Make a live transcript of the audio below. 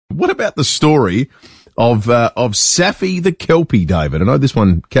what about the story of Saffy the Kelpie, David? I know this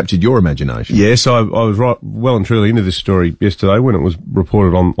one captured your imagination. Yes, I was well and truly into this story yesterday when it was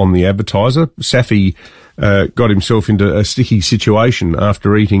reported on the Advertiser. Saffy got himself into a sticky situation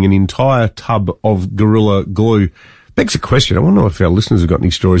after eating an entire tub of Gorilla Glue. Begs a question. I wonder if our listeners have got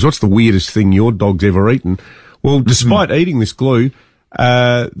any stories. What's the weirdest thing your dog's ever eaten? Well, despite eating this glue,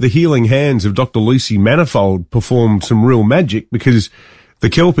 the healing hands of Dr. Lucy Manifold performed some real magic because the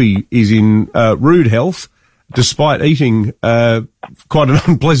Kelpie is in rude health despite eating quite an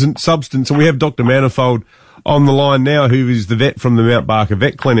unpleasant substance. And we have Dr. Manifold on the line now, who is the vet from the Mount Barker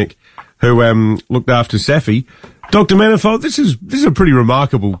Vet Clinic who looked after Saffy. Dr. Manifold, this is a pretty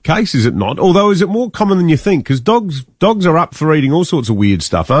remarkable case, is it not? Although, is it more common than you think? Because dogs are up for eating all sorts of weird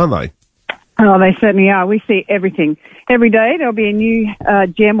stuff, aren't they? Oh, they certainly are. We see everything. Every day there'll be a new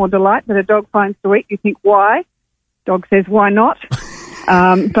gem or delight that a dog finds to eat. You think, why? Dog says, why not?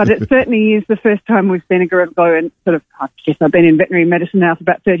 But it certainly is the first time we've seen a Gorilla Glue, and I guess I've been in veterinary medicine now for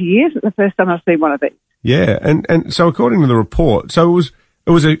about 30 years. It's the first time I've seen one of these. Yeah, and so according to the report, so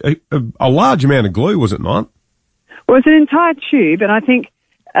it was a large amount of glue, was it not? Well, it's an entire tube, and I think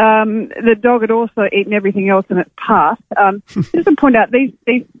the dog had also eaten everything else in its path. Just to point out, these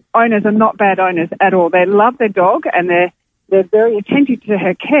owners are not bad owners at all. They love their dog, and they're very attentive to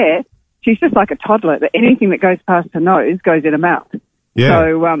her care. She's just like a toddler. Anything that goes past her nose goes in her mouth. Yeah.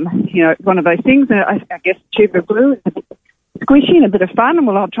 So, it's one of those things. And I guess tube of glue is a bit squishy and a bit of fun, and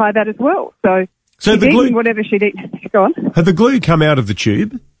I'll try that as well. So she'd the glue, eaten whatever she'd eaten. Go on. Had the glue come out of the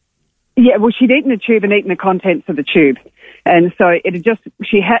tube? Yeah, well, she'd eaten the tube and eaten the contents of the tube. And so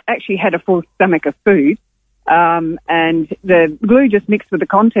she actually had a full stomach of food, and the glue just mixed with the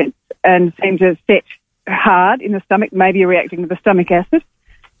contents and seemed to set hard in the stomach, maybe reacting to the stomach acid,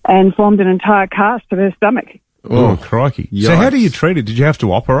 and formed an entire cast of her stomach. Oh, crikey. Yikes. So how do you treat it? Did you have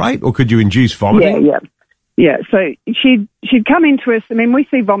to operate, or could you induce vomiting? Yeah, so she'd come into us. I mean, we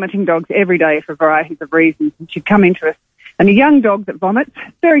see vomiting dogs every day for varieties of reasons, and she'd come into us. And a young dog that vomits,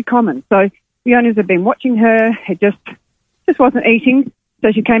 very common. So the owners have been watching her. It just wasn't eating.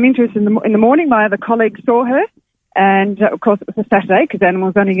 So she came into us in the morning. My other colleagues saw her. And, of course, it was a Saturday because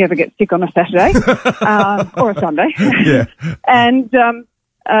animals only ever get sick on a Saturday or a Sunday. Yeah. And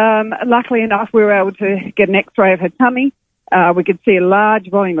luckily enough, we were able to get an X-ray of her tummy. We could see a large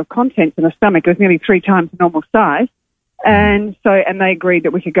volume of contents in her stomach. It was nearly 3 times the normal size. And they agreed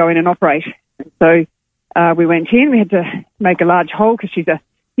that we could go in and operate. And so we went in. We had to make a large hole because she's a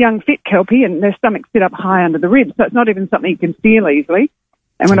young, fit Kelpie, and their stomachs sit up high under the ribs, so it's not even something you can feel easily.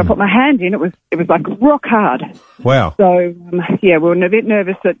 And when I put my hand in, it was like rock hard. Wow. So, we were a bit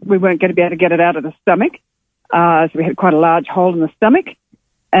nervous that we weren't going to be able to get it out of the stomach. So we had quite a large hole in the stomach.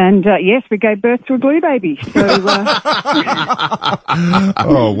 And, yes, we gave birth to a glue baby. So,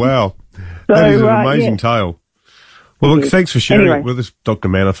 oh, wow. That is an amazing tale. Well, look, thanks for sharing it with us, Dr.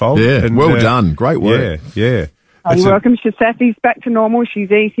 Manifold. Yeah, and, well done. Great work. Yeah. You're welcome. Saffy's back to normal. She's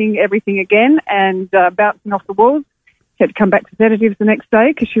eating everything again and bouncing off the walls. She had to come back to sedatives the next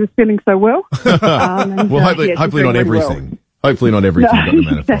day because she was feeling so well. Hopefully not everything. Well. Hopefully not everything, Dr.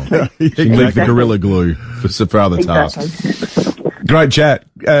 Manifold. She can leave the Gorilla Glue for other tasks. Great chat.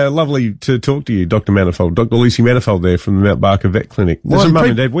 Lovely to talk to you, Dr. Manifold. Dr. Lucy Manifold there from the Mount Barker Vet Clinic. Well, Mum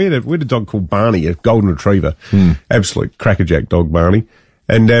and Dad, we had a dog called Barney, a golden retriever. Absolute crackerjack dog, Barney.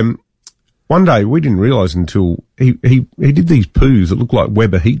 And one day we didn't realise until he did these poos that looked like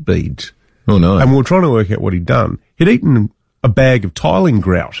Weber heat beads. Oh, no. And we were trying to work out what he'd done. He'd eaten a bag of tiling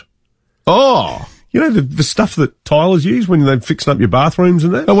grout. Oh! You know, the stuff that tilers use when they're fixing up your bathrooms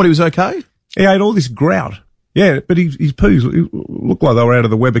and that? Oh, what, he was okay? He ate all this grout. Yeah, but his poos looked like they were out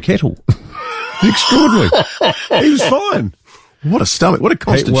of the Weber kettle. Extraordinary. He was fine. What a stomach. What a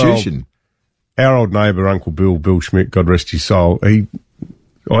constitution. Our old neighbour, Uncle Bill Schmidt, God rest his soul, it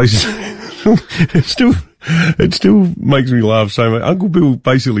still makes me laugh so much. Uncle Bill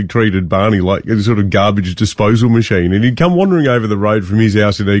basically treated Barney like a sort of garbage disposal machine, and he'd come wandering over the road from his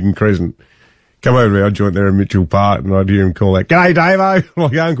house in Egan Crescent, come over to our joint there in Mitchell Park, and I'd hear him call out, "G'day, Davo." I'm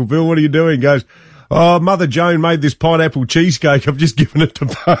like, "Uncle Bill, what are you doing?" He goes, "Oh, Mother Joan made this pineapple cheesecake. I've just given it to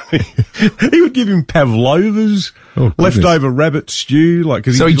Barney." He would give him pavlovas, leftover rabbit stew.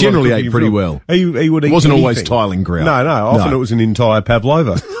 So he generally ate pretty well. He would eat It wasn't anything. always tiling grout. No, often it was an entire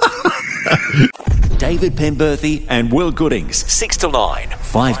pavlova. David Penberthy and Will Goodings, 6 to 9,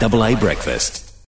 5AA Breakfast.